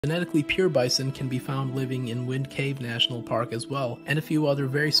Genetically pure bison can be found living in Wind Cave National Park as well, and a few other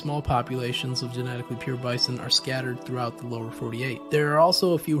very small populations of genetically pure bison are scattered throughout the lower 48. There are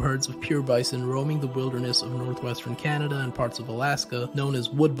also a few herds of pure bison roaming the wilderness of northwestern Canada and parts of Alaska, known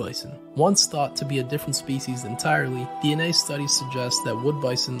as wood bison. Once thought to be a different species entirely, DNA studies suggest that wood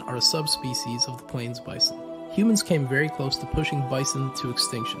bison are a subspecies of the plains bison. Humans came very close to pushing bison to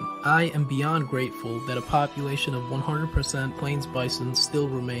extinction. I am beyond grateful that a population of 100% plains bison still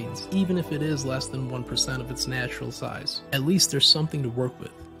remains, even if it is less than 1% of its natural size. At least there's something to work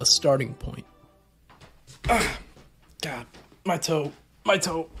with, a starting point. God, my toe.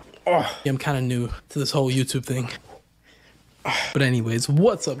 Oh, I'm kind of new to this whole YouTube thing. But anyways,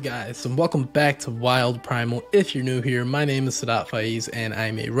 what's up guys, and welcome back to Wild Primal. If you're new here, my name is Sadat Faiz, and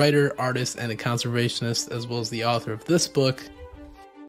I'm a writer, artist, and a conservationist, as well as the author of this book,